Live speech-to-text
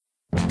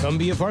Come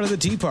be a part of the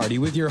Tea Party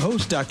with your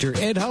host, Dr.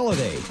 Ed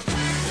Holliday.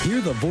 Hear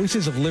the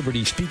voices of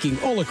liberty speaking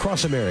all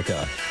across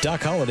America.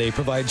 Doc Holliday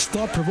provides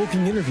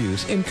thought-provoking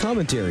interviews and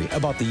commentary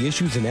about the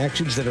issues and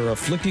actions that are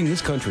afflicting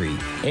this country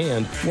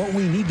and what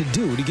we need to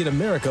do to get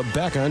America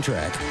back on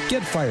track.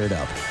 Get fired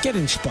up. Get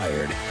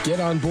inspired. Get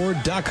on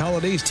board Doc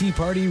Holliday's Tea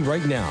Party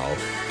right now.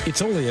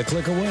 It's only a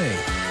click away.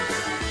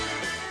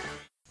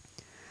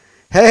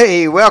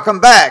 Hey, welcome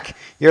back.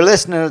 You're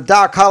listening to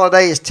Doc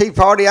Holliday's Tea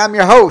Party. I'm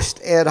your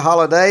host, Ed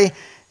Holliday,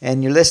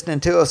 and you're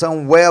listening to us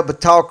on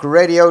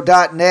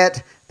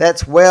webtalkradio.net.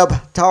 That's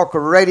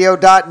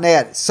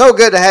webtalkradio.net. So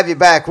good to have you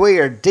back. We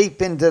are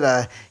deep into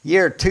the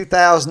year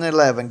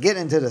 2011,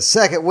 getting into the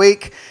second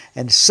week,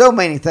 and so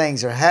many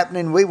things are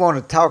happening. We want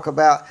to talk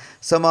about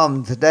some of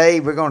them today.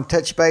 We're going to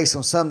touch base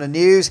on some of the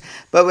news,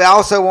 but we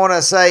also want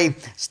to say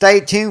stay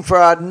tuned for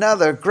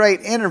another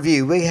great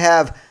interview. We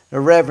have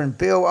the Reverend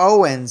Bill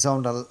Owens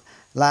on the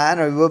line,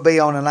 or will be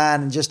on the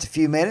line in just a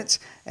few minutes,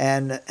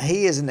 and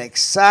he is an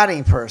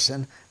exciting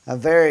person, a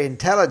very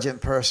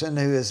intelligent person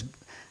who has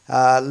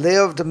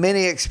lived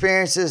many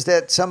experiences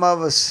that some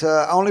of us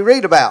only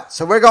read about.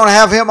 So we're going to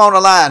have him on the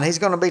line. He's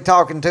going to be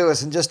talking to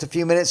us in just a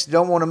few minutes. You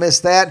don't want to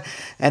miss that.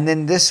 And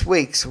then this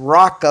week's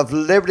Rock of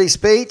Liberty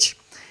speech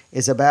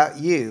is about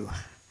you.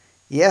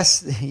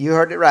 Yes, you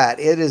heard it right.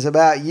 It is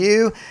about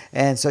you.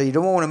 And so you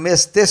don't want to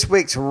miss this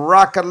week's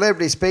Rock of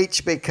Liberty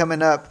speech. Be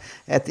coming up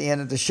at the end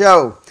of the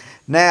show.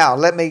 Now,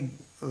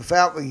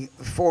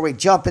 before we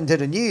jump into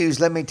the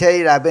news, let me tell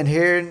you that I've been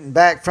hearing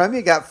back from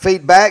you. Got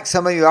feedback.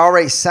 Some of you are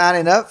already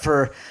signing up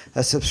for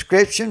a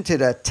subscription to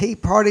the Tea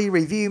Party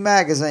Review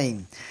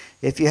magazine.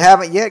 If you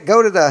haven't yet,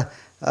 go to the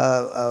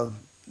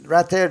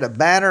right there, the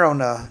banner on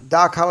the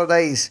Doc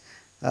Holliday's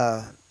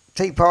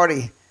Tea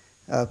Party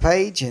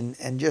page,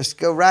 and just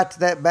go right to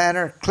that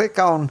banner. Click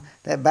on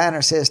that banner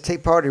that says Tea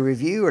Party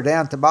Review, or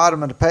down at the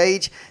bottom of the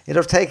page,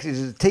 it'll take you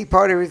to the Tea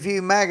Party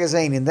Review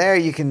magazine, and there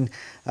you can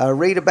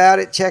read about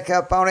it, check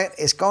up on it.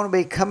 It's going to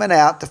be coming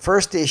out, the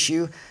first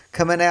issue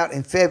coming out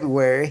in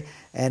February,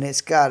 and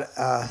it's got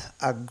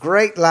a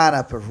great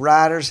lineup of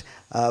writers.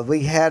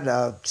 We had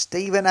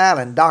Stephen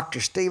Allen,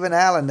 Dr. Stephen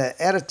Allen,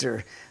 the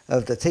editor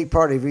of the Tea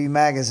Party Review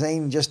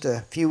magazine, just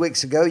a few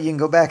weeks ago. You can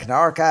go back in the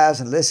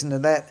archives and listen to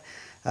that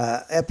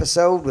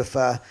episode with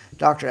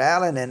Dr.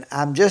 Allen, and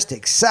I'm just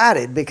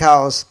excited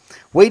because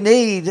we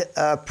need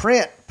a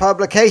print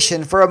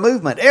publication for a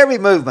movement. Every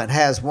movement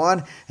has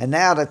one, and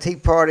now the Tea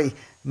Party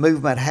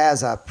movement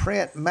has a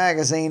print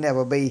magazine that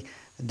will be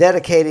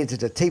dedicated to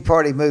the Tea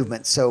Party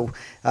movement. So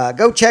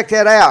go check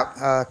that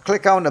out.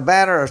 Click on the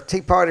banner of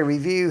Tea Party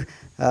Review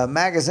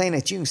magazine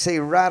that you can see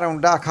right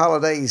on Doc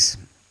Holliday's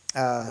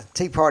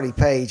Tea Party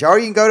page, or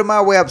you can go to my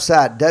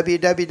website,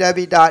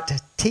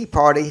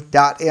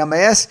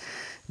 www.teaparty.ms.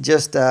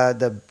 Just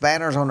the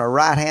banner's on the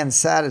right-hand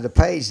side of the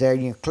page there.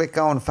 You can click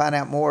on and find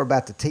out more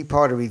about the Tea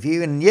Party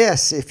Review. And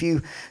yes, if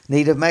you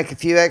need to make a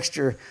few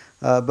extra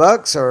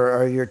bucks,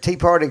 or your Tea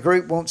Party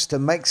group wants to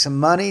make some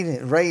money,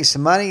 raise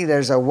some money,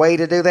 there's a way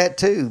to do that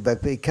too.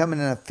 But becoming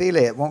an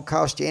affiliate won't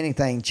cost you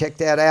anything. Check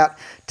that out,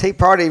 Tea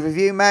Party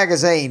Review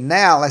magazine.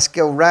 Now let's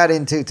go right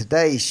into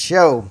today's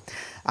show.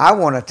 I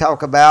want to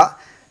talk about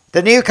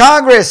the new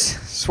Congress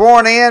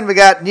sworn in. We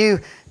got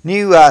new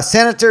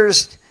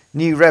senators,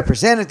 new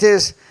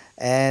representatives,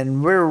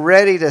 and we're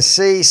ready to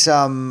see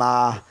some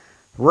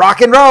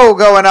rock and roll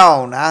going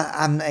on.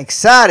 I'm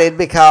excited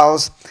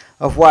because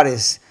of what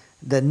is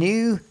the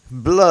new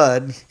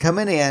blood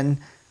coming in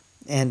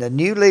and the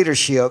new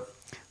leadership.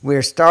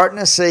 We're starting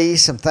to see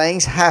some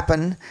things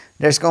happen.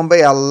 There's going to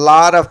be a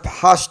lot of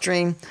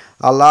posturing,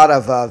 a lot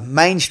of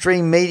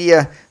mainstream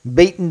media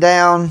beaten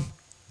down,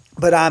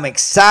 but I'm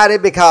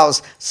excited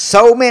because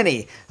so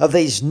many of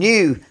these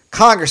new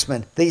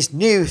congressmen, these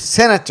new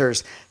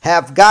senators,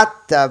 have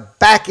got the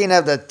backing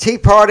of the Tea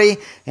Party,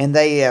 and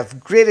they have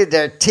gritted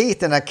their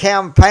teeth in a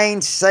campaign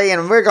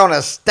saying we're going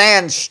to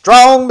stand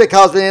strong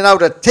because we know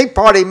the Tea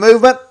Party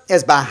movement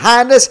is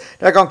behind us.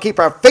 They're going to keep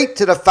our feet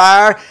to the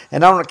fire,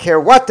 and I don't care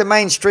what the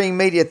mainstream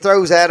media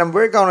throws at them.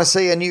 We're going to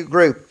see a new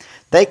group.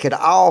 They could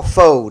all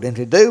fold, and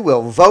to do,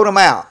 we'll vote them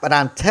out. But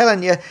I'm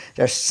telling you,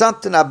 there's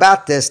something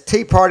about this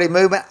Tea Party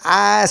movement.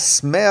 I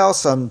smell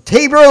some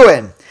tea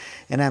brewing,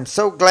 and I'm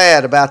so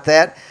glad about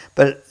that.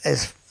 But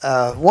as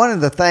one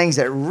of the things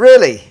that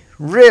really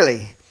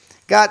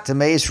got to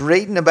me is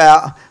reading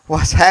about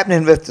what's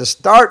happening with the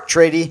START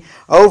treaty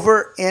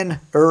over in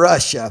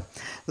Russia.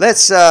 You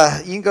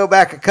can go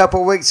back a couple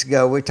of weeks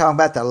ago. We were talking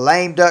about the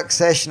lame duck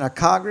session of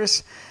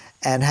Congress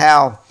and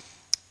how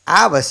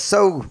I was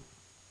so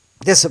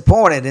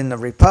disappointed in the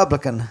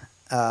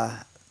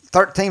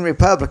 13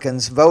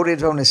 Republicans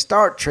voted on the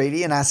START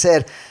treaty, and I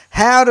said,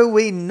 how do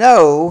we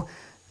know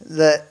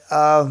that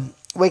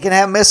we can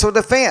have missile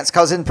defense?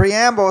 Because in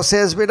preamble it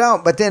says we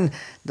don't. But then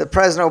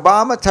President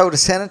Obama told the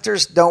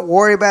senators, don't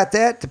worry about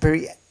that.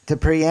 The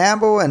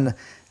preamble and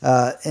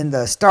in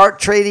the START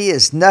treaty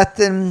is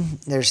nothing.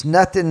 There's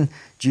nothing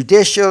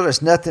judicial.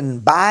 There's nothing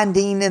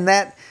binding in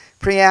that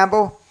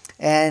preamble.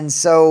 And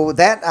so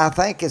that, I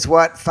think, is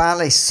what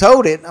finally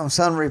sold it on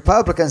some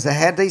Republicans that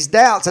had these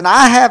doubts. And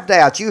I have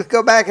doubts. You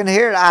go back and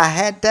hear it. I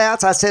had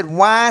doubts. I said,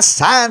 why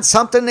sign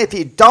something if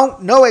you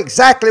don't know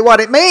exactly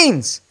what it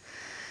means?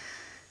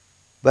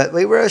 But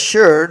we were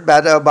assured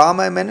by the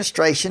Obama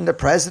administration, the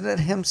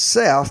president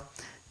himself,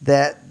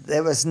 that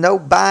there was no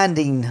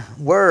binding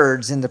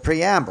words in the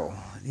preamble.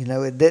 You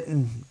know, it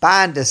didn't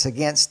bind us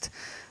against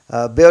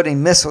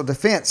building missile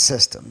defense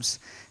systems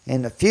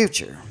in the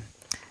future.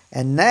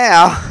 And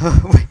now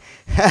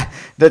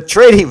the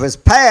treaty was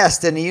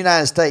passed in the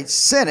United States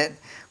Senate,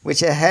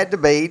 which it had to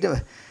be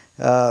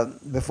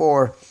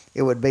before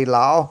it would be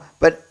law.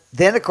 But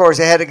then, of course,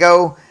 it had to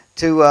go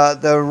to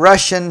the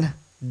Russian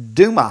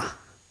Duma,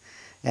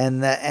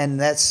 and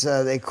that's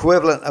the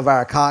equivalent of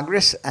our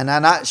Congress. And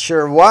I'm not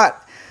sure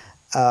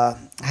how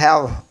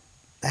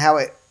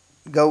it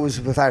goes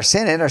with our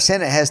Senate. Our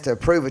Senate has to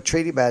approve a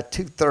treaty by a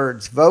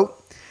 2/3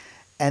 vote.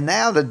 And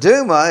now the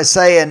Duma is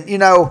saying, you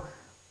know,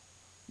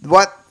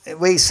 what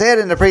we said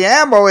in the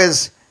preamble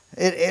is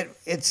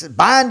it's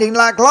binding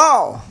like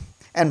law.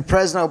 And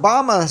President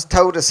Obama has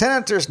told the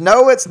senators,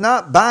 no, it's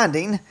not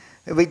binding.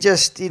 We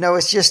just, you know,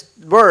 it's just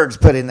words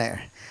put in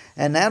there.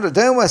 And now the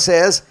Duma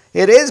says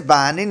it is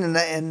binding,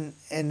 and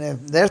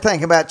they're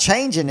thinking about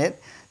changing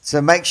it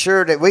to make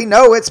sure that we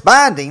know it's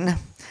binding.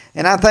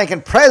 And I'm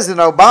thinking, President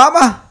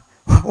Obama,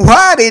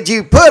 why did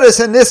you put us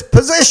in this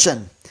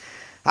position?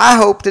 I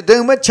hope the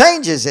Duma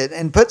changes it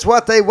and puts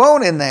what they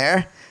want in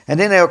there. And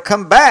then they'll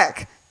come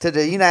back to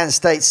the United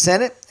States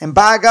Senate, and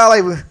by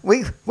golly,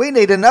 we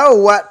need to know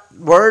what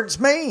words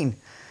mean.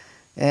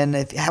 And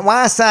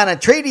why sign a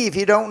treaty if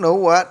you don't know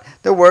what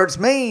the words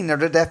mean or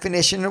the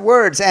definition of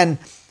words? And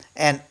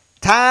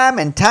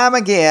time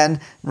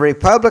again,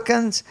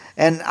 Republicans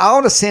and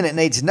all the Senate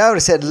needs to know, they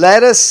said,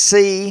 let us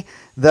see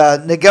the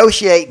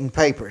negotiating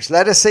papers.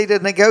 Let us see the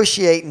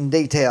negotiating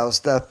details,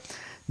 the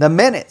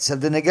minutes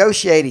of the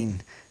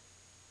negotiating.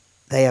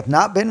 They have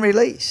not been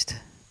released.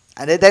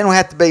 They don't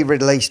have to be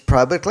released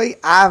publicly.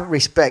 I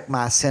respect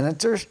my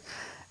senators,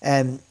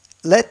 and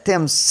let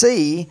them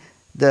see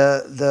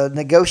the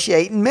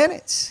negotiating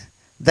minutes.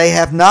 They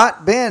have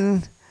not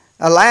been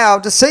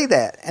allowed to see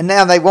that. And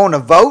now they want to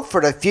vote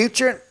for the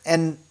future,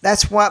 and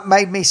that's what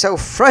made me so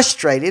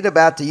frustrated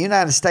about the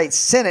United States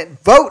Senate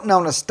voting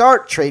on a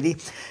START treaty,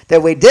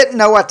 that we didn't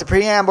know what the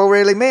preamble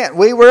really meant.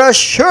 We were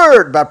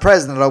assured by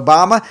President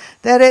Obama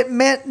that it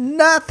meant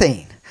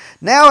nothing.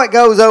 Now it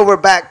goes over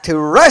back to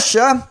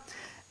Russia,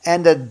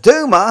 and the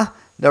Duma,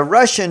 the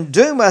Russian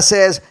Duma,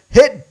 says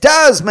it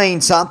does mean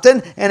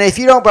something, and if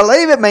you don't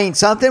believe it means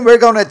something, we're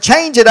going to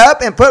change it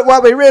up and put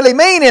what we really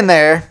mean in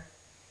there.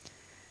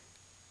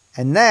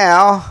 And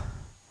now,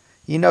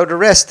 you know the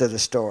rest of the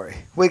story.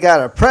 We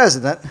got a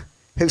president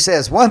who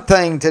says one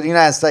thing to the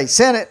United States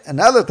Senate,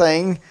 another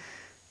thing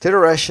to the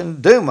Russian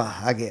Duma,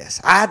 I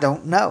guess. I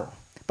don't know.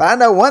 But I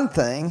know one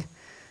thing.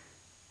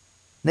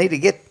 Need to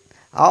get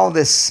all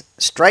this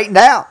straightened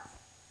out.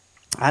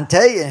 I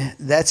tell you,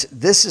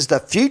 this is the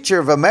future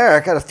of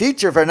America, the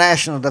future of our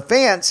national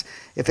defense.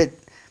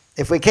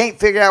 If we can't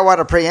figure out what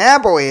a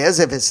preamble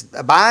is, if it's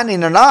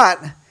binding or not,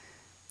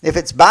 if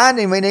it's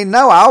binding, we need to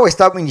know. I always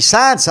thought when you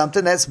sign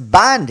something, that's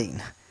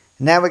binding.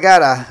 Now we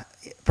got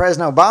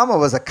President Obama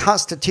was a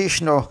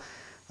constitutional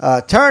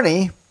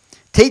attorney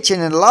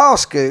teaching in law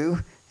school,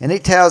 and he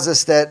tells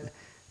us that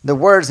the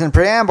words in the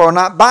preamble are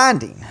not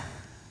binding.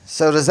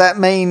 So does that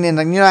mean in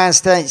the United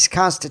States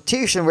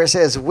Constitution where it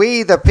says,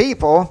 we the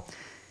people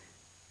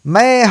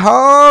may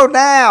hold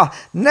now,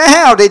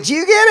 did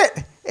you get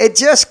it? It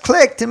just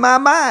clicked in my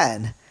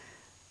mind.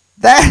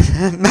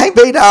 That may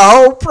be the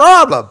whole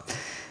problem.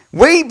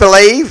 We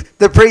believe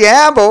the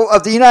preamble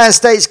of the United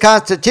States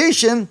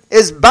Constitution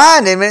is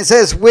binding when it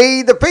says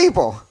we the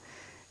people.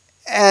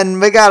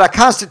 And we got a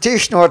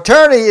constitutional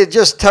attorney that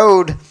just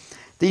told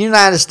the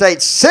United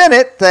States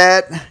Senate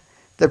that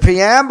the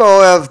preamble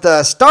of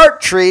the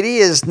START treaty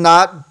is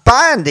not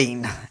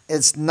binding.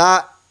 It's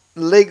not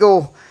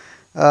legal,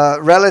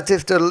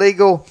 relative to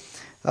legal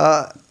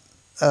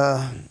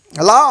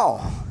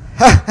law.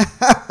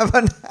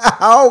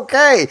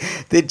 Okay,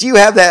 did you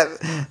have that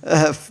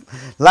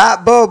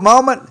light bulb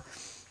moment?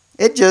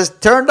 It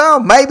just turned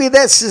on. Maybe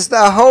this is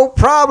the whole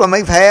problem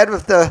we've had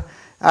with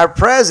our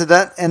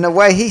president and the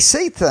way he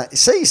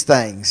sees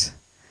things.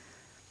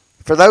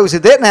 For those who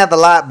didn't have the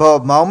light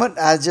bulb moment,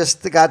 I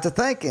just got to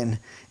thinking,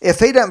 if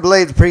he doesn't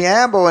believe the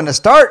preamble in the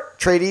START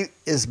treaty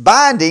is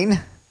binding,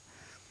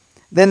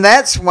 then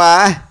that's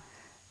why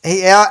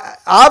he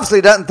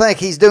obviously doesn't think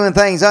he's doing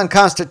things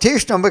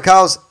unconstitutional,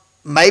 because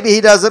maybe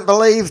he doesn't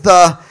believe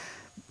the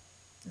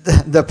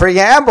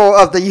preamble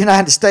of the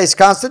United States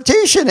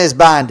Constitution is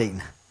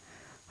binding.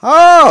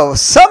 Oh,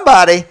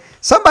 somebody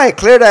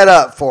clear that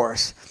up for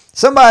us.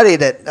 Somebody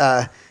that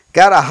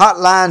got a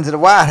hotline to the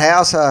White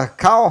House,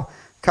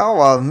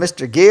 call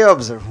Mr.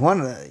 Gibbs or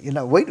one of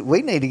the,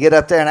 we need to get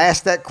up there and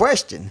ask that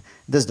question.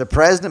 Does the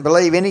president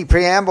believe any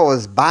preamble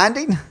is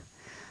binding?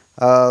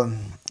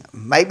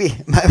 Maybe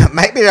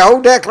the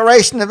whole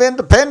Declaration of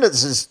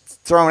Independence is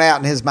thrown out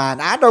in his mind.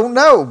 I don't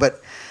know,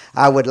 but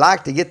I would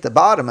like to get the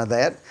bottom of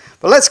that.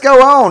 But let's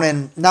go on.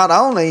 And not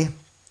only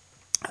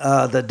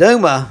the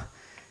Duma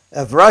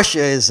of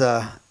Russia is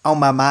on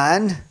my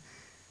mind,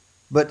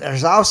 but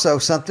there's also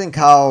something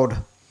called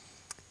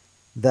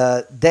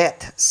the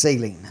debt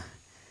ceiling.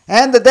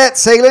 And the debt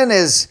ceiling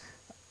is,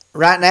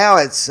 right now,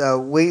 it's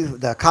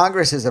the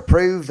Congress has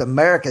approved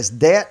America's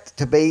debt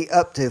to be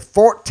up to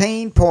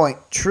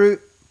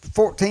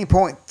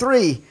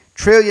 $14.3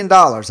 trillion,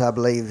 I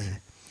believe.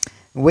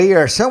 We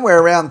are somewhere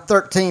around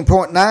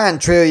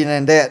 $13.9 trillion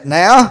in debt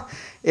now.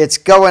 It's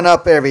going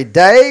up every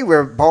day.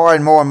 We're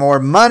borrowing more and more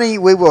money.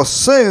 We will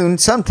soon,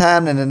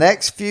 sometime in the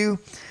next few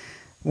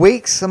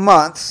weeks and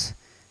months,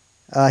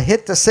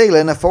 hit the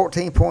ceiling of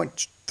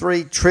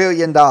 $14.3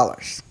 trillion.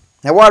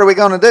 Now, what are we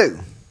going to do?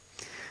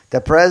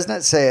 The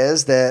president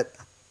says that,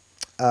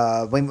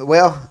 I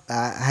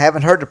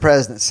haven't heard the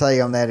president say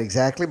on that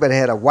exactly, but he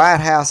had a White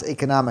House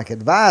economic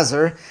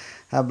advisor,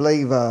 I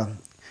believe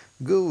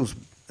Goolsbee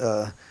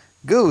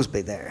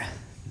there,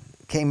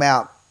 came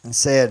out and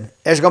said,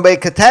 there's going to be a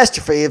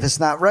catastrophe if it's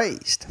not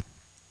raised.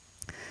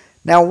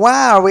 Now,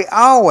 why are we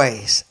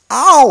always,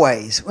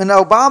 when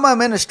the Obama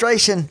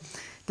administration,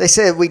 they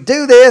said we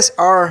do this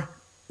or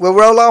we'll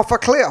roll off a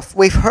cliff.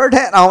 We've heard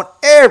that on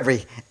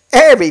every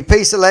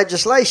piece of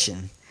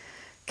legislation.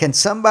 Can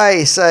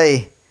somebody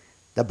say,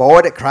 the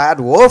boy that cried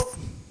wolf?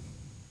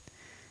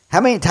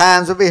 How many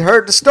times have we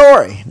heard the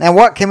story? Now,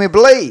 what can we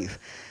believe?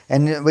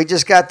 And we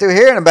just got through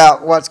hearing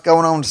about what's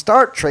going on in the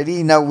START treaty.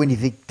 You know,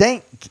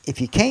 if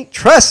you can't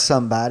trust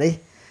somebody,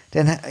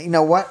 then you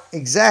know what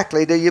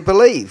exactly do you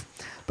believe?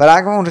 But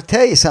I want to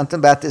tell you something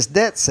about this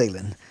debt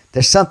ceiling.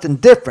 There's something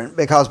different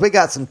because we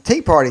got some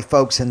Tea Party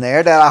folks in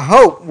there that I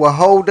hope will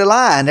hold the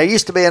line. There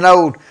used to be an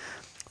old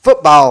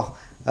football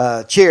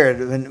cheer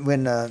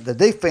when the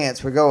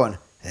defense were going,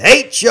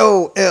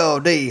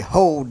 H-O-L-D,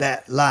 hold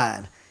that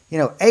line. You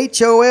know,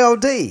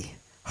 H-O-L-D,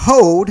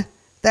 hold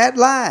that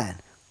line.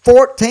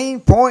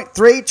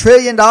 $14.3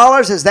 trillion,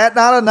 is that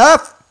not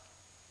enough?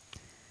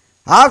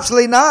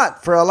 Obviously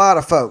not for a lot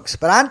of folks.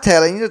 But I'm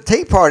telling you, the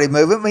Tea Party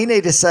movement, we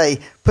need to say,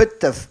 put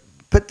the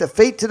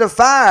feet to the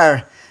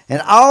fire.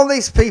 And all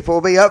these people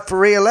will be up for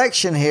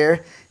re-election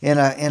here in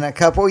a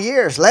couple of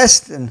years,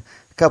 less than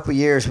a couple of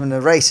years when the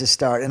races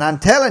start. And I'm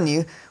telling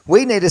you,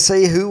 we need to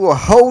see who will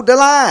hold the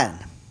line.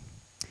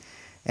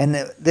 And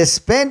this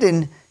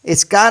spending,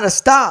 it's got to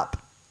stop.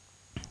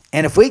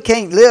 And if we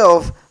can't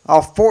live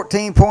off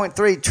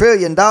 $14.3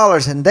 trillion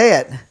in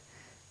debt,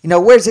 you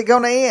know, where's it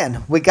going to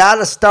end? We got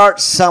to start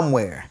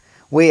somewhere.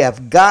 We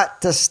have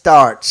got to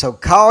start. So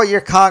call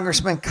your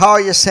congressmen, call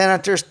your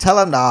senators, tell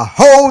them to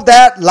hold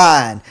that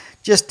line.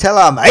 Just tell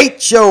them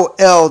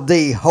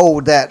H-O-L-D,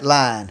 hold that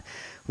line.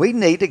 We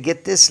need to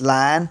get this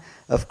line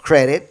of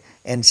credit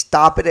and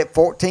stop it at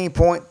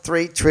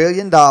 $14.3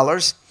 trillion.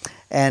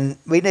 And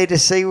we need to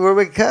see where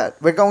we cut.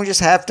 We're going to just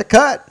have to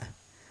cut.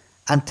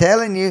 I'm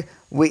telling you,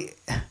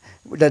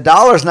 the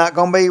dollar's not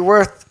going to be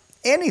worth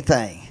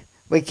anything.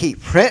 We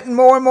keep printing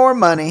more and more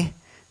money,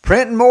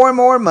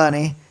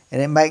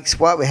 and it makes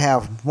what we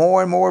have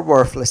more and more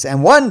worthless.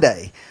 And one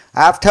day,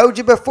 I've told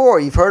you before,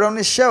 you've heard on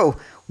this show,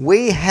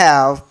 we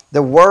have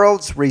the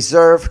world's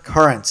reserve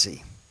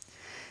currency.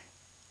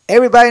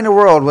 Everybody in the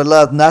world would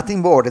love nothing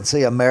more than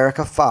see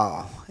America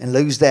fall and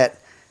lose that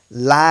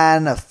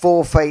line of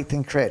full faith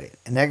and credit.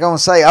 And they're going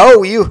to say,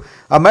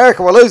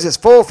 America will lose its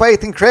full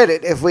faith and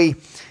credit if we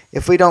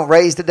don't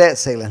raise the debt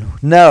ceiling.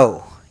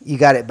 No, you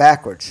got it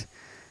backwards.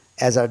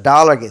 As our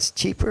dollar gets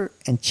cheaper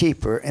and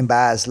cheaper and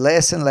buys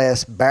less and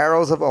less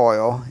barrels of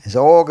oil, as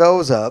oil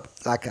goes up,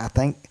 like I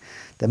think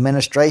the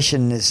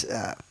administration is,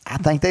 I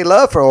think they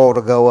love for oil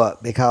to go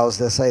up because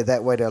they'll say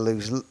that way they'll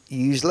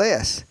use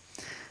less.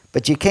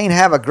 But you can't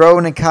have a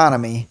growing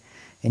economy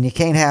and you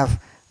can't have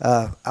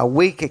a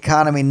weak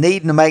economy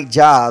needing to make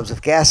jobs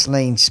with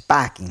gasoline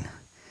spiking.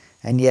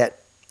 And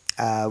yet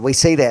we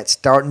see that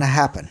starting to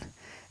happen.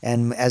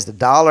 And as the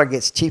dollar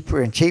gets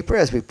cheaper and cheaper,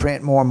 as we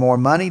print more and more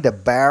money, the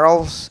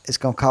barrels, it's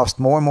going to cost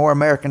more and more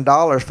American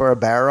dollars for a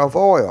barrel of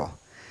oil.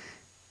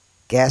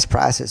 Gas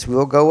prices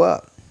will go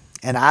up.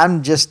 And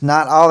I'm just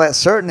not all that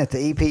certain that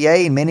the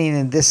EPA and many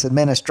in this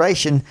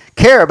administration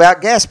care about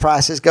gas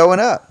prices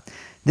going up.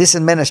 This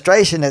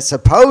administration that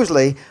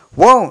supposedly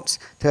wants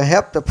to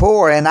help the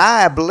poor, and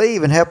I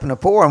believe in helping the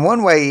poor, and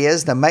one way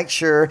is to make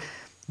sure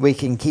we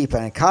can keep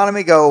an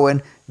economy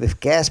going with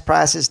gas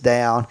prices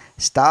down,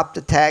 stop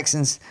the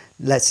taxes,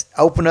 let's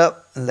open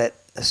up and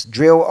let's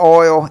drill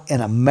oil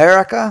in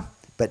America.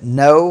 But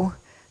no,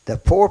 the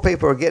poor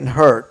people are getting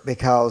hurt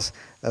because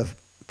of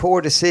poor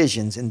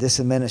decisions in this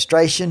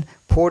administration,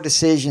 poor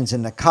decisions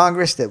in the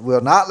Congress that will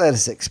not let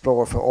us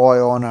explore for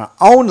oil on our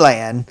own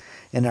land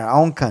in our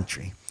own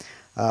country.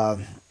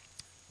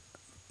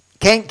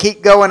 Can't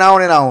keep going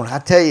on and on. I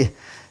tell you,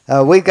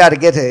 we've got to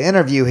get to an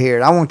interview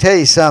here. I want to tell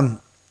you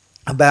something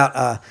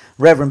about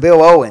Reverend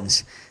Bill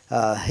Owens.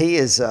 He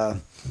is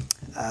a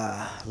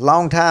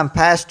longtime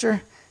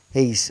pastor.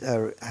 I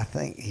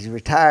think he's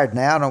retired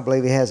now. I don't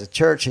believe he has a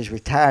church. He's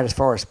retired as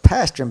far as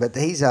pastoring, but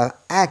he's an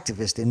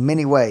activist in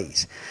many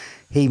ways.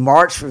 He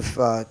marched with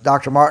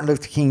Dr. Martin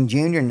Luther King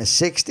Jr. in the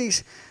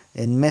 60s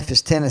in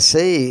Memphis,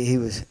 Tennessee. He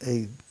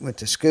went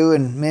to school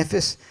in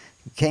Memphis.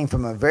 He came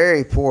from a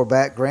very poor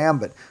background,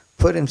 but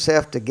put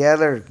himself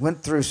together,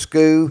 went through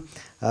school,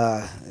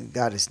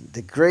 got his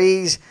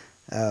degrees,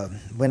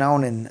 went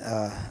on and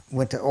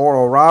went to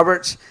Oral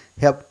Roberts,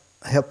 helped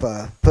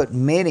put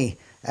many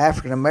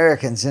African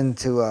Americans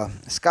into a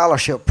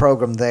scholarship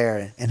program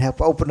there and helped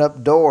open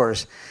up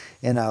doors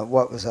in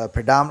what was a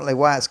predominantly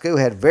white school.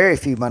 Had very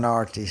few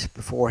minorities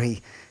before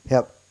he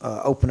helped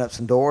open up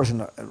some doors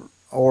in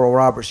Oral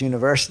Roberts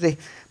University.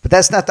 But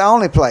that's not the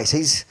only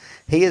place.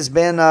 He has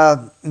been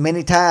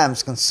many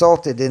times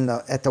consulted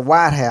at the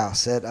White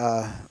House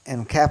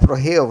in Capitol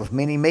Hill with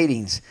many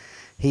meetings.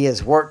 He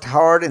has worked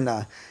hard in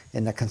the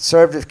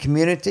conservative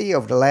community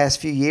over the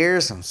last few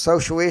years on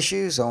social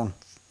issues, on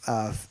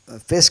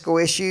fiscal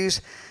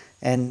issues,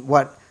 and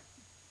what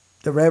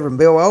the Reverend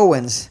Bill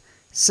Owens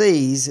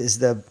sees is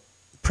the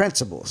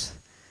principles.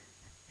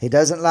 He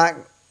doesn't like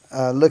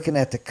looking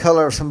at the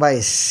color of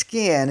somebody's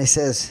skin. He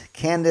says,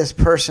 can this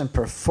person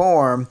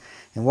perform,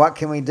 and what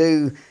can we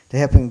do to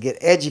help him get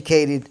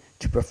educated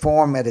to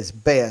perform at his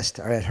best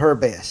or at her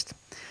best?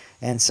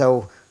 And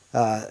so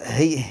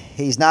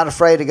he's not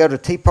afraid to go to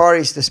tea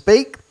parties to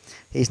speak.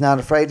 He's not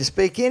afraid to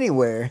speak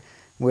anywhere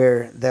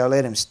where they'll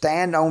let him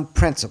stand on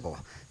principle.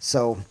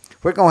 So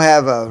we're going to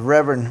have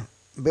Reverend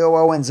Bill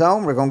Owens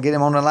on. We're going to get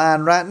him on the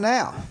line right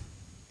now.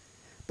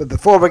 But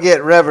before we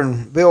get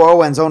Reverend Bill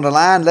Owens on the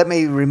line, let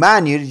me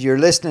remind you that you're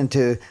listening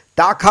to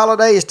Doc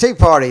Holliday's Tea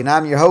Party, and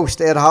I'm your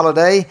host, Ed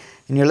Holliday,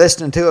 and you're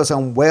listening to us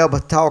on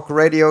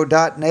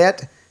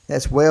webtalkradio.net.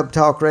 That's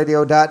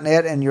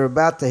webtalkradio.net, and you're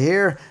about to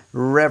hear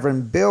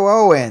Reverend Bill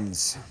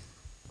Owens.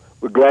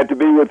 We're glad to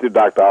be with you,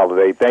 Dr.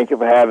 Holliday. Thank you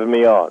for having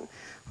me on.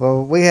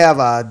 Well, we have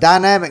a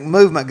dynamic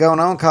movement going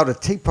on called the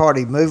Tea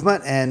Party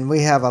movement, and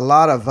we have a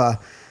lot of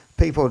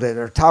people that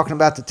are talking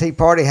about the Tea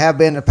Party, have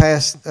been the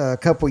past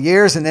couple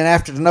years. And then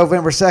after the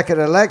November 2nd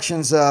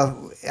elections,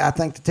 I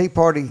think the Tea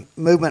Party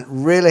movement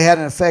really had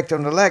an effect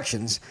on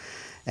elections.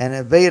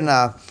 And being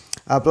a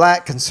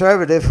black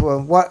conservative,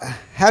 well,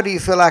 how do you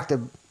feel like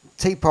the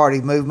Tea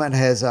Party movement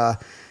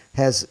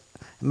has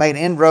made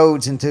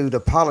inroads into the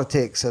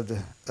politics of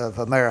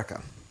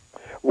America?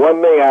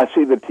 One thing I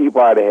see the Tea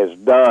Party has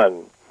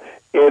done,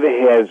 it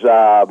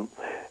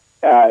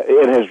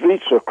has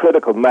reached a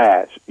critical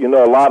mass. You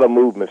know, a lot of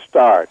movements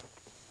start,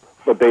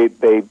 but they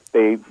be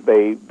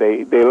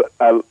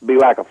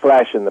like a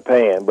flash in the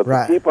pan. But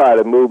right. The Tea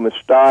Party movement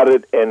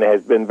started and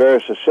has been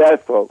very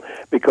successful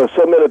because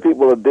so many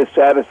people are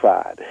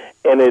dissatisfied,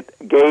 and it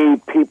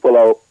gave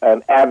people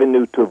an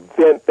avenue to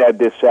vent that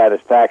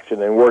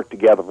dissatisfaction and work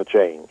together for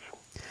change.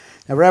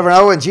 Now, Reverend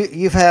Owens,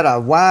 you've had a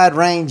wide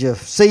range of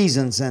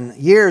seasons and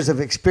years of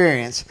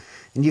experience,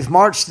 and you've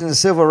marched in the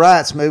civil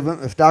rights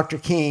movement with Dr.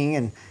 King,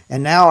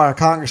 and now our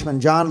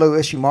Congressman John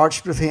Lewis. You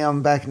marched with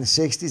him back in the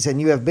 60s, and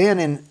you have been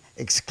in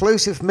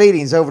exclusive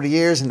meetings over the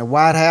years in the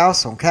White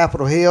House, on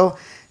Capitol Hill,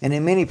 and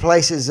in many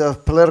places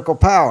of political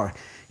power.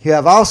 You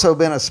have also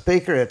been a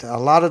speaker at a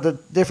lot of the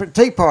different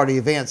Tea Party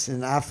events,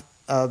 and I've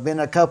been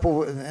a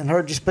couple and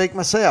heard you speak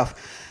myself.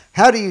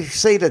 How do you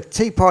see the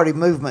Tea Party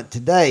movement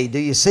today? Do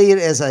you see it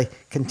as a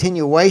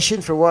continuation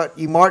for what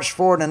you marched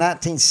for in the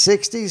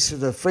 1960s,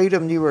 the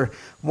freedom you were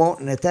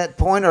wanting at that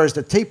point, or is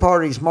the Tea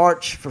Party's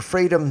march for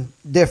freedom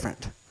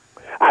different?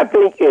 I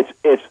think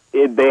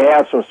they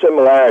have some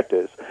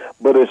similarities,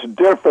 but it's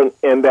different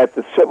in that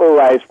the civil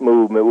rights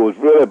movement was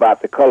really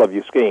about the color of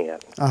your skin.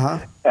 Uh-huh.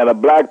 And a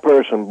black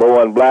person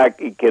born black,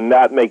 he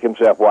cannot make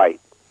himself white.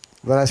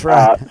 Well, that's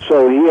right.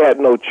 So he had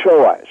no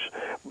choice.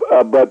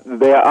 But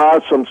there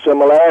are some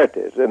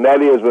similarities, and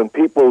that is when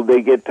people,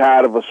 they get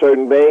tired of a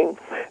certain thing,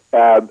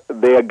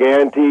 they are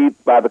guaranteed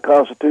by the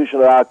Constitution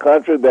of our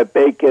country that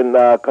they can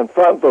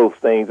confront those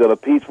things in a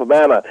peaceful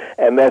manner,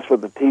 and that's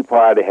what the Tea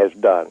Party has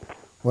done.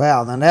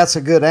 Well, then that's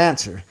a good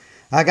answer.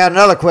 I got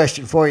another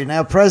question for you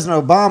now.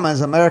 President Obama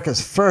is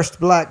America's first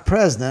black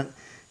president,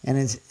 and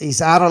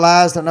he's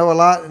idolized, I know, a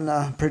lot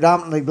in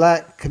predominantly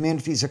black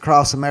communities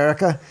across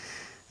America.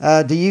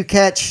 Do you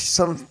catch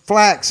some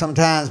flack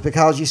sometimes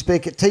because you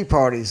speak at tea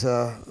parties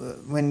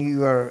when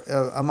you are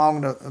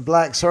among the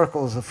black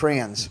circles of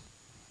friends?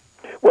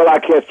 Well, I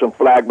catch some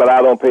flack, but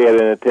I don't pay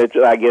it any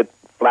attention. I get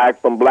flack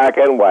from black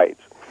and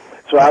whites.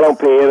 So I don't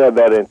pay any of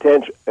that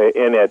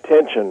any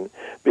attention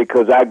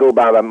because I go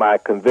by my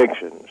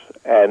convictions.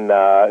 And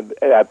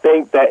I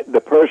think that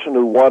the person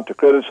who wants to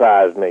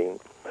criticize me,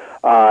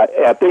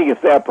 I think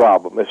it's their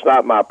problem. It's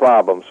not my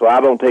problem, so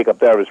I don't take up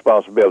their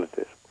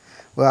responsibilities.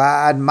 Well,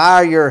 I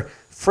admire your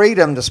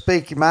freedom to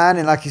speak your mind,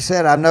 and like you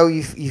said, I know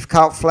you've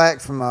caught flack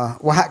from a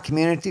white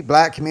community,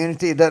 black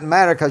community. It doesn't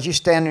matter because you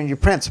stand on your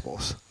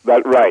principles.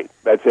 That's right.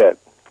 That's it.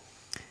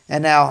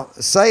 And now,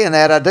 saying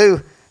that, I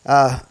do,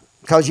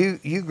 because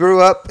you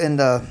grew up in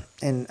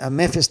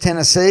Memphis,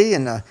 Tennessee,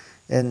 in the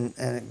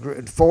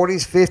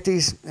 40s,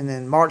 50s, and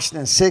then marched in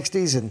the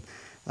 60s, and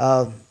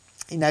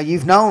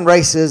you've known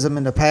racism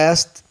in the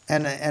past,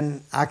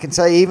 and I can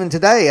say even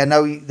today, I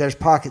know there's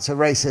pockets of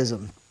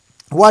racism.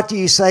 what do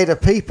you say to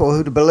people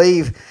who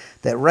believe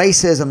that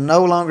racism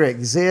no longer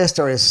exists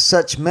or is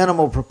such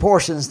minimal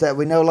proportions that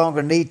we no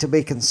longer need to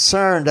be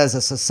concerned as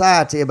a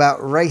society about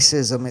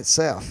racism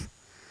itself?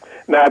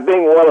 Now, I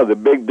think one of the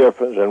big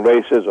differences in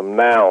racism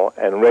now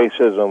and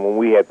racism when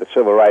we had the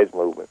civil rights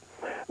movement,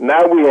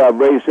 now we have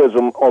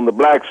racism on the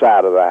black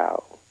side of the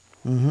aisle.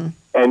 Mm-hmm.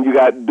 And you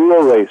got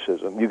dual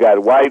racism. You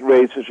got white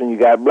racists and you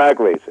got black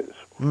racists.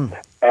 Mm.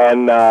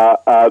 And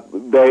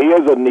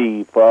there is a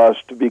need for us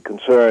to be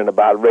concerned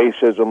about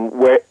racism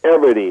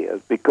wherever it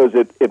is, because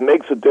it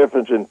makes a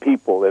difference in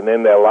people and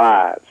in their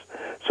lives.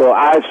 So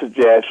I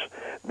suggest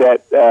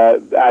that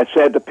I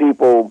said to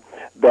people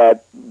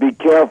that be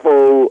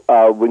careful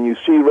when you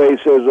see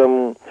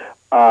racism,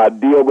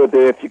 deal with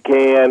it if you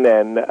can,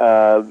 and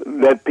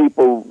let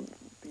people,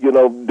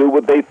 do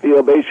what they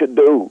feel they should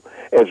do,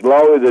 as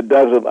long as it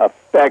doesn't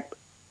affect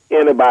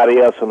anybody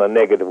else in a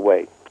negative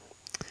way.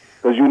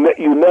 Because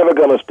you're never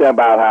going to stamp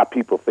out how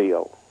people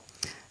feel.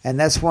 And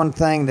that's one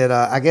thing that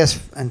I guess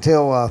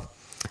until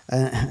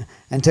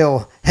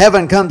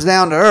heaven comes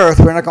down to earth,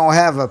 we're not going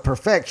to have a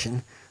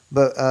perfection.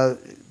 But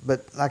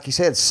like you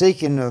said,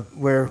 seeking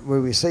where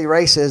we see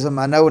racism,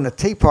 I know in the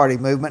Tea Party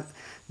movement,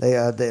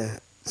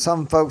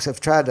 some folks have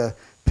tried to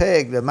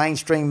peg, the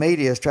mainstream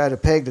media has tried to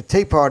peg the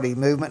Tea Party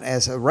movement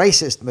as a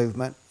racist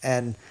movement.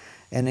 And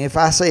if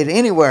I see it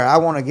anywhere, I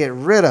want to get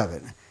rid of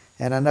it.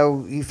 And I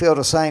know you feel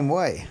the same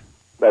way.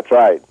 That's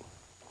right.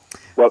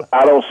 Well,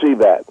 I don't see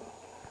that.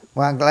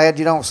 Well, I'm glad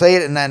you don't see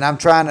it, and I'm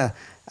trying to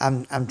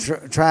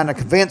trying to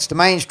convince the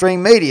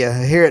mainstream media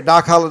here at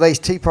Doc Holliday's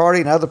Tea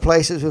Party and other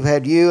places. We've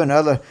had you and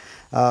other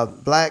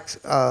black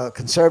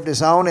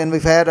conservatives on, and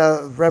we've had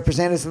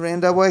representatives from the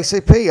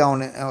NAACP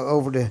on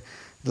over the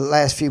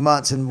last few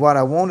months. And what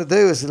I want to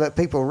do is to let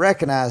people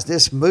recognize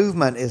this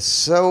movement is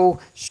so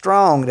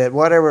strong that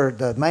whatever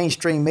the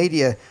mainstream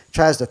media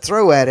tries to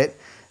throw at it,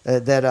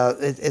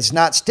 it's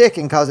not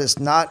sticking because it's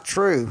not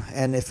true.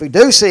 And if we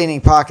do see any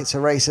pockets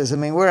of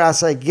racism, where I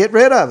say get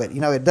rid of it,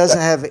 it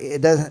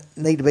doesn't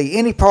need to be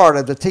any part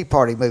of the Tea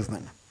Party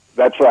movement.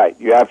 That's right.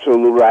 You're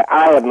absolutely right.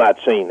 I have not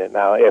seen it.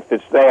 Now, if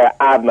it's there,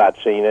 I've not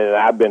seen it, and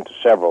I've been to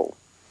several.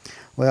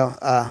 Well,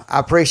 I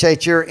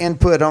appreciate your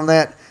input on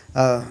that,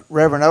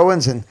 Reverend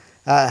Owens. And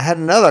I had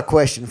another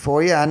question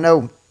for you. I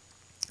know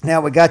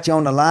now we got you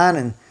on the line,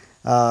 and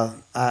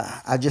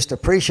I just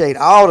appreciate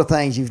all the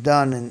things you've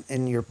done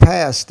in your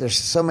past. There's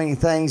so many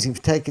things.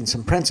 You've taken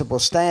some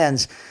principled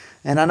stands.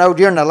 And I know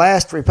during the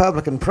last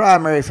Republican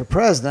primary for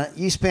president,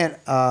 you spent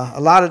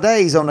a lot of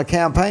days on the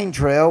campaign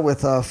trail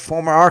with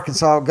former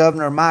Arkansas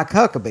Governor Mike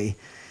Huckabee.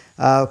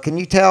 Can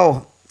you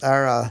tell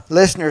our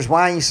listeners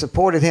why you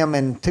supported him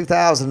in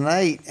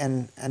 2008?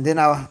 And then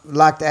I would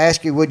like to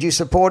ask you, would you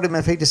support him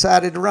if he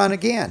decided to run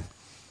again?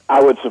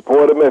 I would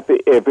support him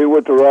if he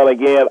were to run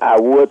again. I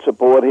would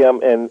support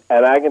him, and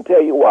I can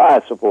tell you why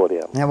I support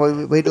him.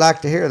 Now, we'd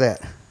like to hear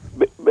that.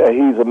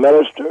 He's a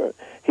minister.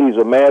 He's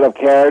a man of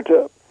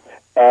character,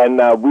 and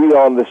we're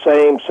on the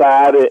same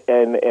side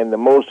in the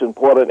most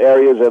important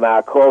areas in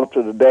our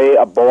culture today: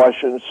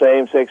 abortion,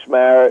 same-sex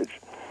marriage.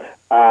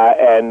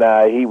 And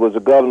he was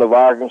the governor of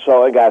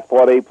Arkansas and got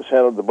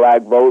 48% of the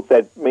black vote.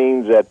 That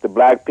means that the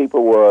black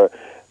people were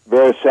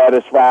very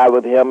satisfied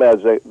with him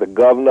as the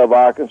governor of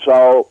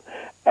Arkansas.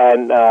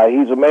 And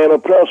he's a man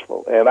of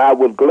principle, and I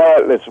would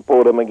gladly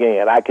support him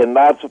again. I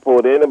cannot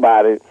support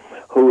anybody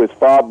who is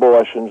for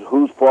abortions,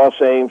 who's for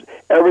same,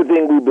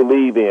 everything we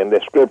believe in,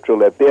 that's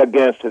scriptural. If they're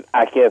against it,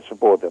 I can't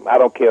support them. I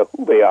don't care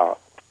who they are.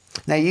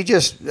 Now, you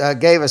just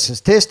gave a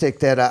statistic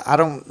that I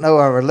don't know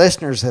our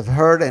listeners have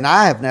heard, and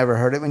I have never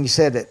heard it, when you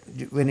said that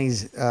when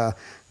he's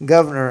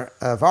governor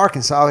of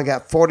Arkansas, he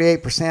got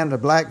 48% of the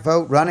black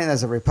vote running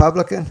as a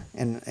Republican.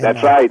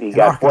 That's right. He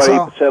got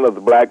 48% of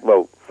the black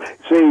vote.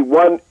 See,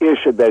 one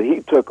issue that he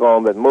took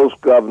on that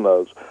most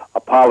governors or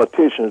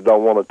politicians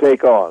don't want to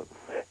take on,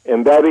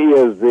 and that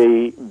is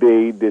the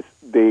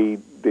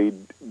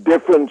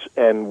difference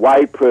in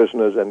white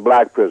prisoners and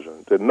black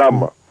prisoners, the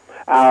number.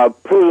 Our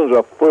prisons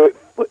are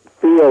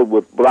filled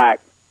with black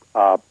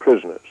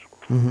prisoners,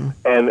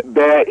 and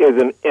there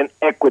is an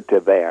inequity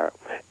there,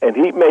 and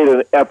he made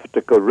an effort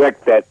to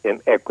correct that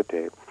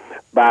inequity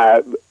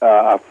by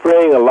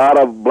freeing a lot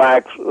of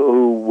blacks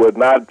who were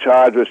not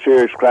charged with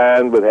serious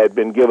crimes but had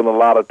been given a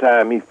lot of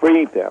time. He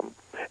freed them,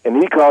 and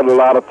he caught a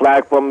lot of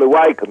flack from the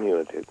white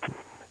community.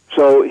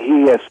 So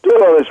he has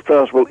stood on his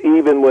principle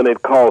even when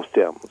it cost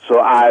him. So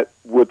I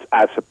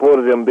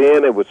supported him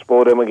then and would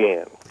support him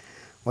again.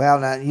 Well,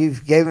 now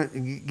you've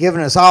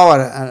given us all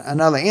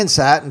another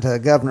insight into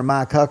Governor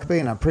Mike Huckabee,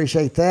 and I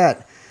appreciate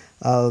that.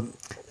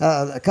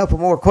 A couple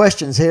more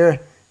questions here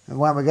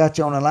while we got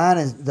you on the line.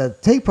 Is the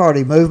Tea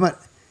Party movement,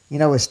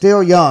 is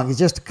still young. It's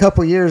just a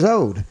couple years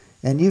old.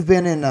 And you've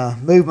been in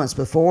movements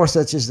before,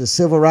 such as the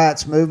Civil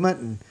Rights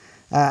Movement. And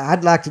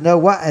I'd like to know,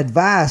 what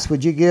advice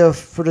would you give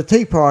for the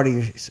Tea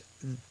Party,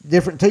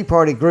 different Tea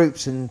Party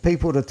groups and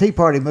people, the Tea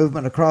Party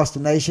movement across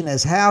the nation,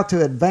 as how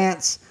to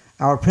advance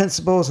our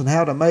principles and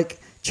how to make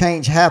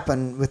change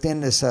happen within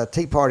this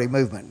Tea Party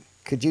movement?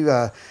 Could you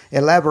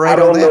elaborate I on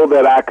don't that? know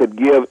that I could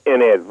give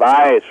any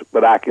advice,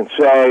 but I can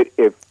say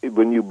if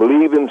when you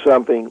believe in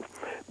something,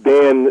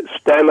 then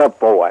stand up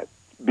for it.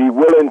 Be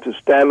willing to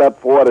stand up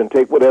for it and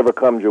take whatever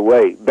comes your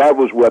way. That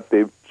was what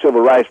the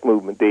civil rights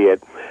movement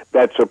did.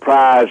 That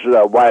surprised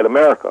white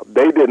America.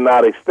 They did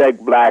not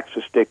expect blacks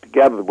to stick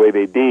together the way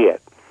they did,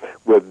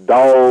 with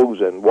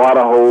dogs and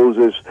water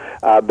hoses.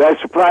 That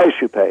surprised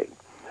you, Pay.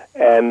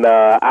 And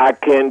I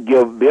can't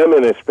give them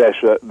any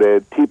special,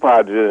 the Tea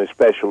Party any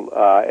special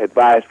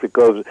advice,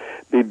 because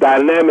the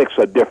dynamics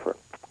are different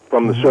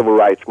from the civil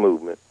rights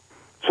movement.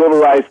 Civil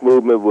rights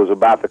movement was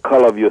about the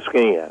color of your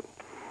skin.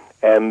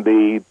 And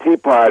the Tea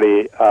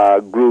Party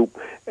group,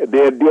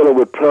 they're dealing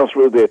with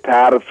principles. They're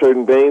tired of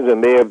certain things,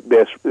 and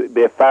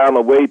they've found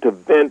a way to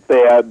vent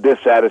their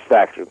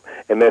dissatisfaction.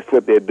 And that's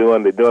what they're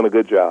doing. They're doing a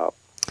good job.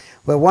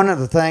 Well, one of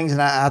the things, and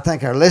I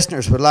think our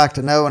listeners would like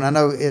to know, and I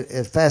know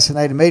it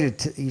fascinated me,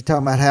 you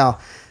talking about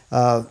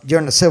how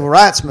during the civil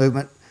rights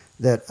movement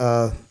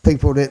that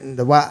people didn't,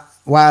 the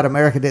white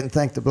America didn't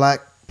think the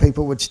black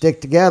people would stick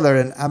together.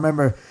 And I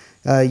remember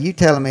you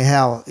telling me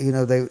how,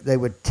 they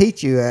would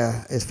teach you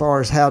as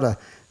far as how to,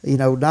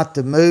 not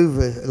to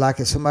move, like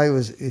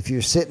if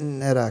you're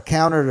sitting at a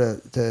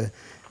counter to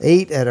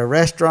eat at a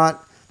restaurant,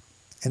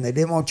 and they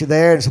didn't want you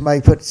there, and somebody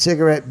put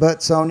cigarette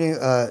butts on you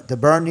to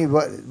burn you.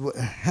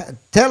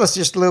 Tell us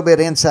just a little bit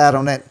of insight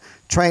on that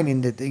training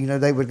that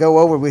they would go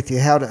over with you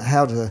how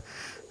to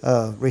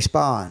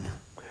respond.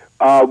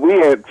 We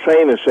had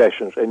training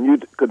sessions, and you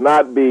could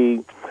not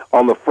be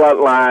on the front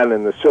line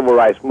in the civil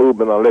rights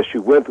movement unless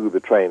you went through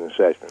the training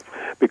sessions,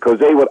 because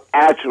they would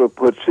actually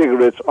put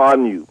cigarettes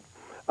on you,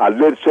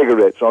 lit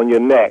cigarettes on your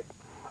neck.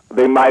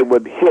 They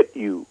would hit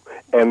you,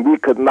 and we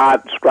could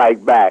not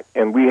strike back.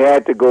 And we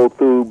had to go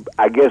through,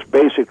 I guess,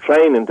 basic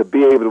training to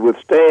be able to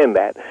withstand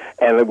that.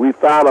 And if we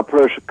found a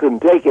person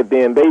couldn't take it,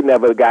 then they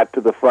never got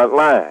to the front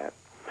line,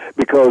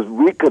 because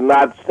we could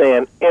not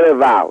stand any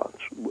violence.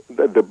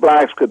 The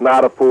blacks could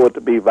not afford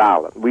to be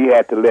violent. We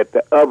had to let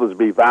the others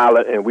be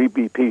violent, and we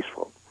be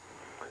peaceful.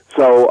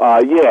 So,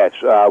 yes,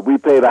 we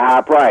paid a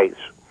high price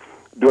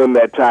during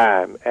that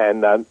time,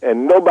 and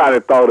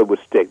nobody thought it would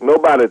stick.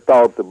 Nobody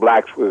thought the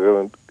blacks were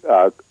going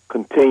to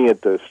continue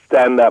to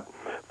stand up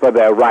for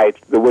their rights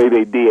the way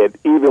they did,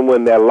 even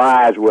when their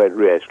lives were at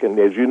risk. And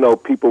as you know,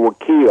 people were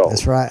killed.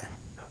 That's right.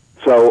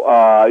 So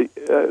I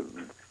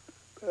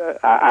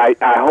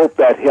hope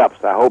that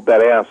helps. I hope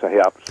that answer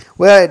helps.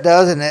 Well, it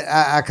does, and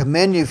I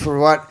commend you for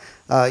what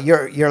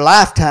your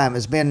lifetime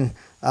has been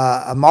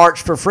a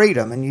march for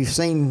freedom, and you've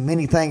seen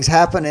many things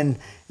happen. And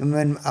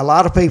when a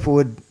lot of people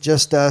would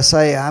just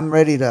say, "I'm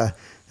ready to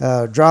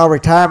draw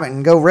retirement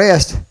and go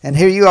rest," and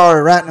here you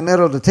are right in the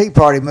middle of the Tea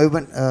Party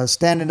movement,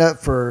 standing up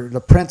for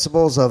the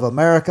principles of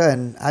America.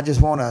 And I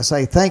just want to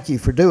say thank you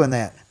for doing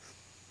that.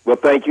 Well,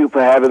 thank you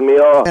for having me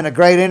on. It's been a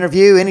great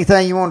interview.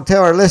 Anything you want to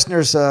tell our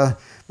listeners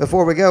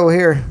before we go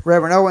here,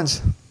 Reverend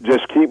Owens?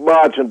 Just keep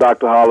marching,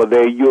 Dr.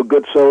 Holliday. You're a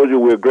good soldier.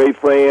 We're great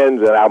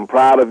friends, and I'm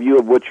proud of you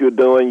of what you're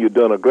doing. You're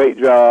doing a great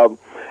job,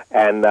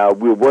 and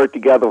we've worked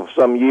together for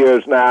some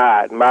years now.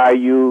 I admire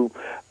you,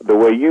 the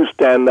way you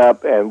stand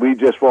up, and we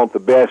just want the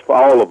best for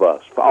all of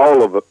us, for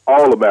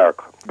all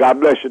America. God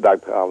bless you,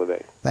 Dr.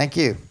 Holliday. Thank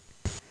you.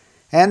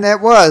 And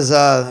that was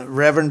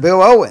Reverend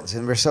Bill Owens,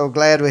 and we're so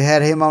glad we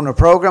had him on the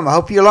program. I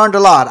hope you learned a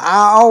lot.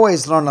 I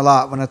always learn a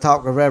lot when I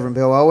talk with Reverend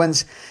Bill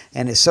Owens,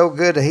 and it's so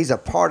good that he's a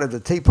part of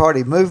the Tea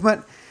Party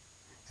movement.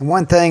 And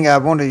one thing I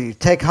wanted you to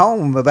take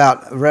home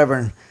about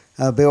Reverend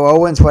Bill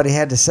Owens, what he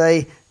had to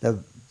say, the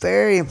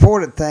very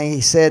important thing,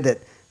 he said that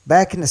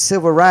back in the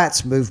civil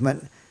rights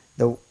movement,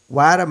 the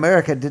white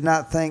America did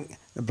not think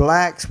the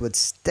blacks would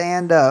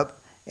stand up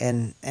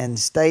and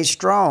stay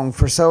strong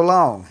for so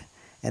long.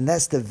 And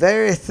that's the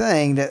very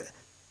thing that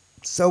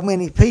so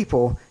many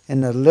people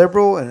in the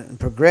liberal and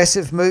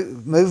progressive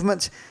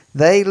movements,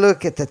 they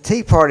look at the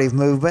Tea Party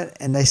movement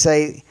and they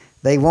say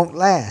they won't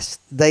last.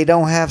 They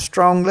don't have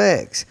strong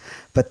legs.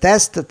 But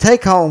that's the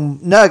take-home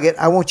nugget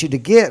I want you to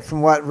get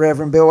from what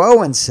Reverend Bill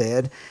Owens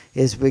said,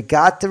 is we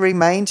got to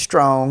remain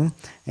strong,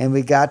 and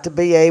we got to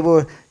be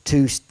able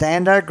to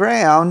stand our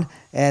ground.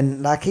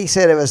 And like he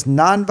said, it was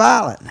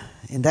nonviolent.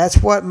 And that's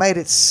what made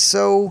it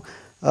so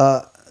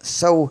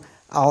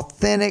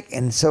authentic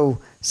and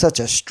such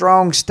a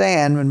strong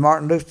stand when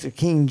Martin Luther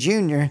King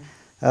Jr.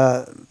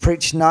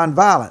 Preached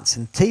nonviolence.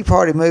 And Tea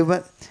Party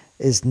movement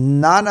is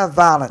not a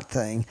violent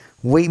thing.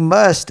 We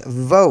must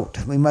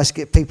vote. We must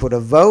get people to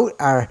vote.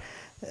 Our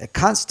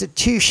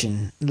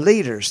Constitution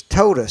leaders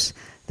told us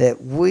that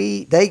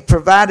they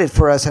provided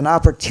for us an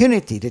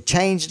opportunity to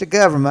change the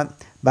government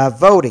by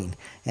voting.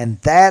 And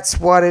that's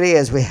what it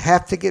is. We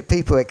have to get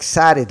people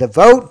excited to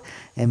vote,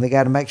 and we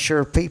got to make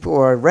sure people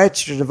are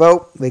registered to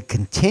vote. We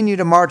continue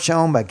to march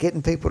on by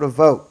getting people to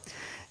vote.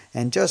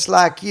 And just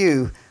like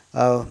you,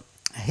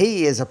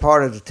 he is a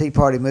part of the Tea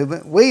Party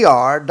movement. We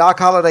are, Doc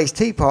Holliday's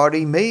Tea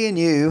Party, me and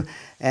you.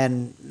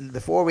 And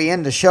before we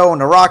end the show on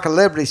the Rock of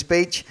Liberty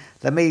speech,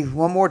 let me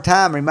one more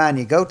time remind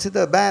you, go to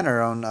the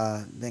banner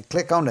and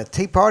click on the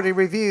Tea Party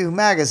Review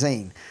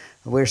magazine.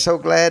 we're so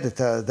glad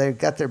that they've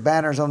got their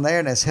banners on there,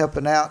 and it's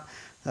helping out.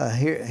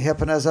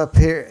 Helping us up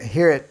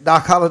here at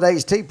Doc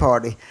Holliday's Tea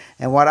Party.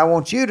 And what I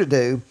want you to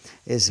do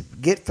is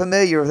get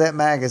familiar with that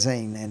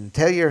magazine and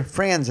tell your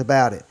friends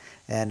about it.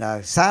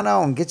 And sign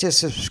on, get you a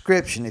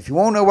subscription. If you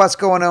want to know what's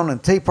going on in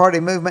the Tea Party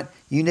movement,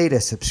 you need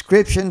a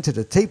subscription to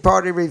the Tea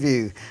Party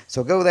Review.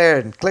 So go there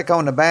and click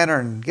on the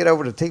banner and get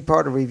over to the Tea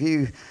Party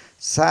Review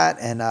site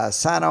and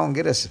sign on,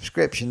 get a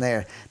subscription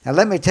there. Now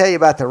let me tell you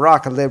about the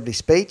Rock of Liberty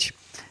speech.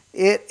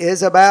 It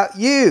is about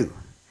you.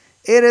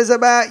 It is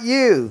about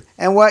you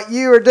and what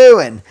you are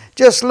doing.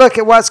 Just look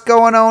at what's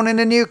going on in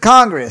the new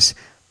Congress.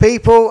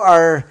 People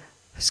are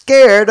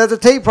scared of the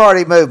Tea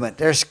Party movement.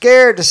 They're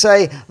scared to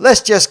say, let's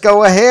just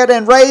go ahead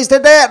and raise the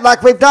debt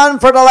like we've done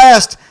for the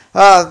last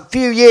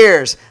few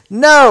years.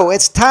 No,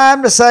 it's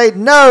time to say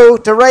no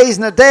to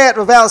raising the debt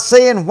without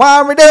seeing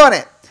why we're doing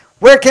it.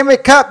 Where can we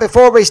cut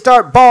before we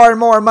start borrowing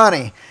more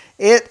money?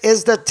 It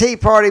is the Tea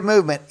Party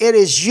movement. It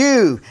is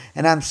you.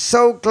 And I'm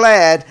so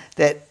glad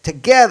that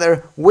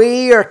together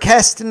we are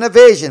casting a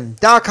vision.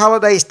 Doc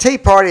Holliday's Tea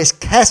Party is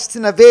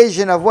casting a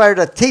vision of where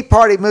the Tea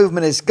Party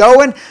movement is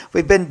going.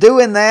 We've been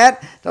doing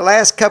that the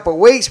last couple of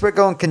weeks. We're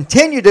going to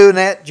continue doing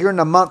that during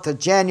the month of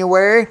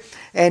January.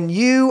 And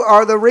you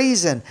are the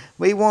reason.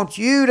 We want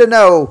you to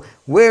know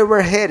where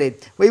we're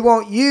headed. We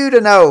want you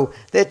to know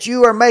that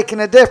you are making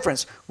a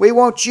difference. We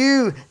want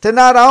you to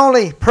not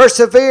only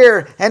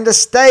persevere and to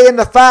stay in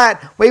the fight,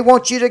 we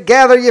want you to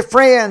gather your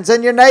friends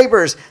and your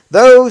neighbors,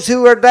 those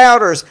who are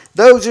doubters,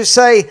 those who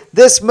say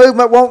this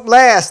movement won't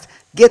last.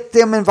 Get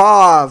them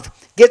involved.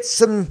 Get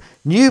some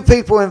new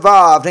people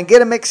involved and get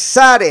them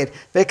excited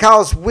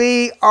because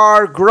we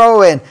are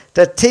growing.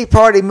 The Tea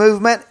Party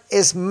movement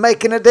is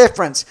making a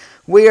difference.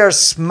 We are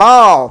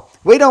small.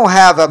 We don't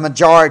have a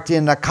majority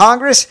in the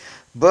Congress,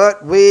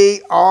 but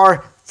we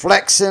are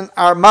flexing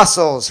our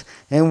muscles.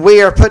 And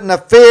we are putting a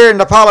fear in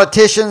the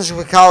politicians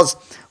because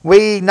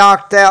we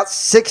knocked out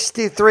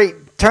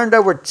turned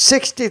over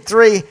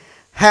 63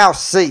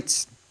 House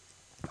seats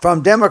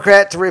from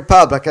Democrat to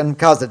Republican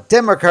because the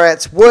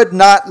Democrats would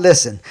not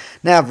listen.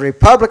 Now, if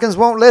Republicans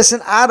won't listen,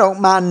 I don't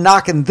mind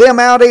knocking them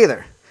out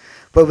either.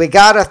 But we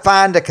got to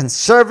find the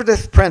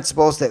conservative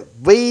principles that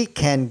we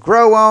can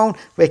grow on.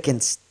 We can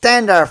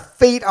stand our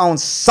feet on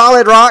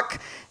solid rock.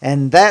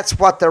 And that's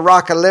what the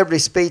Rock of Liberty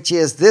speech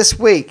is this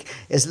week,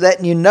 is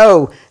letting you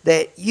know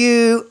that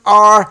you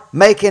are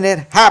making it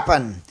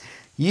happen.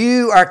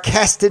 You are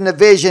casting the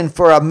vision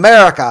for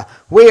America.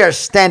 We are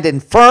standing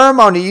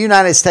firm on the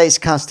United States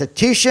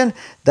Constitution.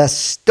 The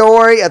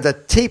story of the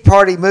Tea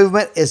Party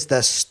movement is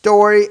the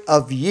story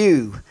of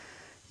you.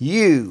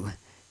 You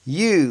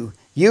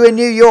in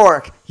New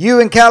York, you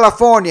in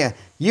California,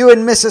 you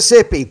in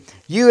Mississippi,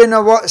 you in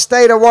the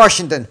state of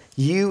Washington,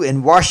 you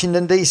in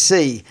Washington,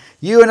 D.C.,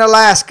 you in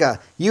Alaska,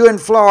 you in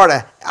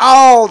Florida,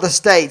 all the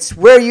states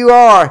where you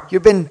are.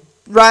 You've been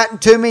writing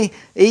to me,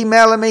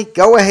 emailing me.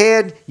 Go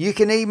ahead. You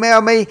can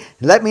email me.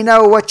 Let me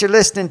know what you're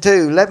listening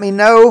to. Let me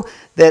know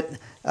that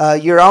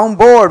you're on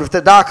board with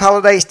the Doc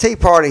Holliday's Tea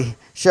Party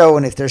show.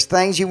 And if there's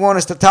things you want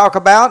us to talk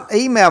about,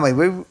 email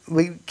me.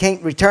 We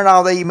can't return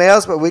all the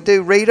emails, but we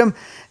do read them.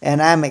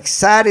 And I'm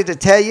excited to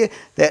tell you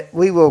that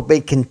we will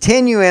be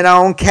continuing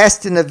on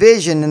casting the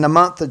vision in the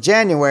month of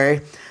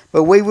January.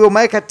 But we will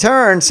make a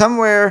turn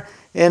somewhere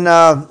in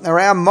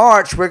around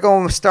March. We're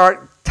going to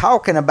start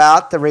talking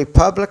about the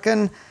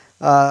Republican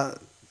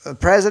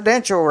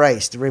presidential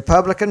race, the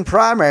Republican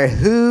primary.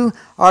 Who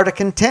are the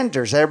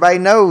contenders? Everybody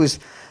knows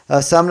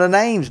some of the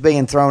names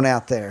being thrown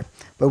out there.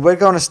 But we're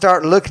going to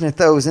start looking at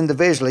those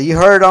individually. You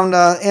heard on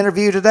the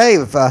interview today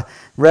with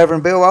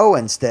Reverend Bill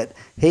Owens that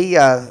he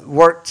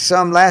worked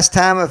some last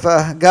time with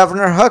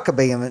Governor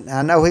Huckabee. And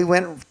I know he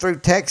went through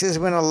Texas,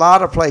 went a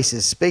lot of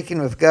places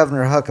speaking with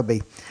Governor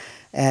Huckabee.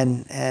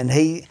 And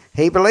he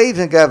believes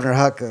in Governor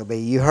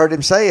Huckabee. You heard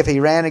him say if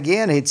he ran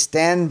again, he'd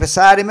stand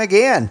beside him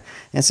again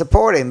and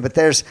support him. But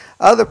there's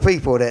other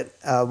people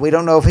that we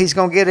don't know if he's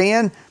going to get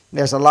in.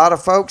 There's a lot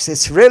of folks.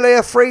 It's really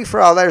a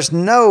free-for-all. There's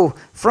no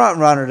front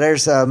runner.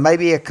 There's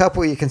maybe a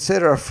couple you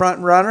consider a front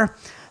runner.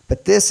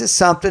 But this is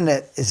something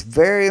that is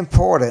very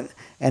important.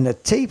 And the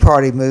Tea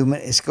Party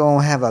movement is going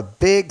to have a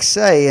big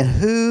say in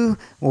who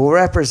will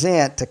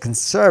represent the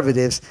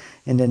conservatives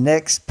in the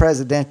next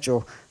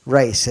presidential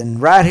race. And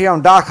right here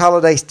on Doc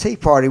Holliday's Tea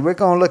Party, we're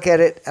going to look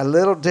at it a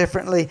little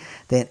differently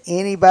than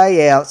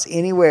anybody else,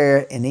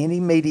 anywhere, in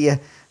any media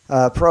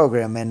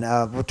program. And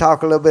we'll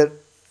talk a little bit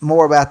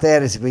more about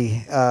that as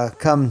we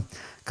come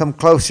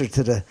closer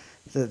to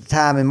the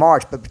time in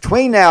March. But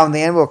between now and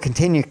then, we'll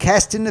continue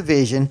casting the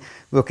vision.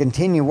 We'll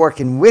continue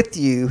working with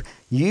you.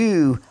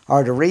 You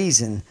are the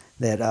reason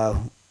that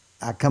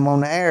I come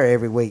on the air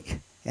every week.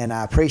 And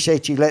I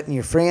appreciate you letting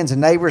your friends and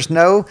neighbors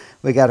know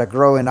we got a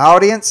growing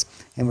audience,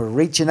 and we're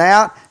reaching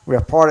out. We're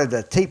a part of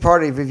the Tea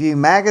Party Review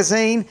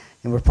magazine,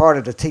 and we're part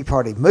of the Tea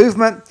Party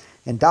movement.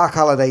 And Doc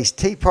Holliday's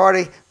Tea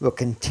Party will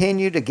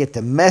continue to get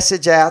the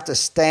message out to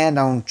stand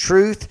on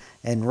truth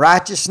and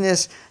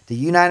righteousness, the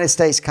United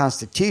States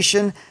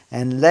Constitution,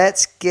 and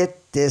let's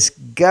get this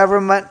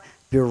government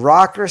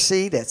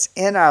bureaucracy that's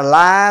in our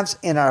lives,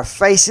 in our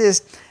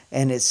faces,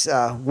 and it's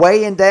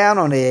weighing down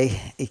on the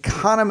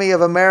economy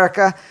of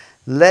America.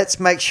 Let's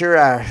make sure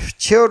our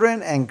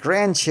children and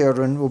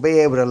grandchildren will be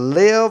able to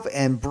live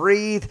and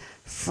breathe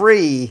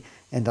free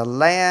in the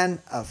land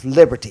of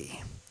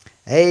liberty.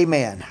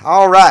 Amen.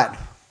 All right.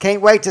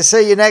 Can't wait to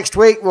see you next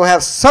week. We'll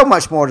have so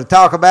much more to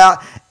talk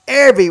about.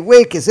 Every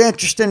week is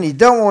interesting. You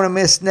don't want to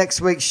miss next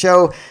week's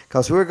show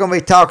because we're going to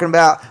be talking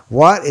about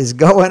what is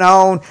going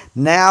on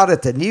now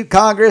that the new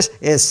Congress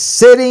is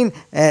sitting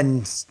in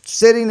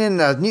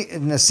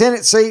the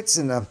Senate seats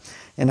and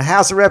in the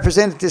House of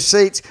Representatives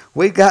seats.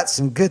 We've got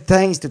some good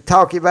things to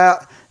talk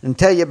about and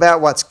tell you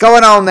about what's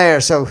going on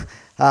there. So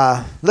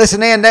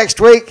listen in next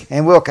week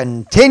and we'll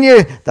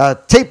continue the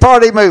Tea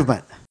Party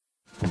movement.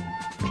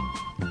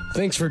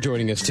 Thanks for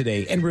joining us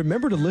today, and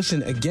remember to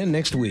listen again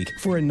next week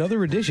for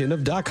another edition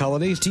of Doc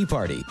Holliday's Tea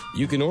Party.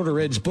 You can order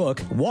Ed's book,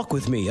 Walk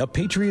With Me, A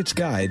Patriot's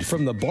Guide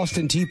from the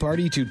Boston Tea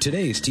Party to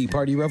today's Tea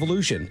Party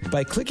Revolution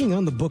by clicking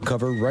on the book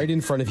cover right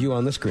in front of you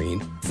on the screen.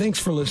 Thanks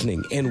for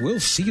listening, and we'll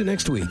see you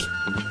next week.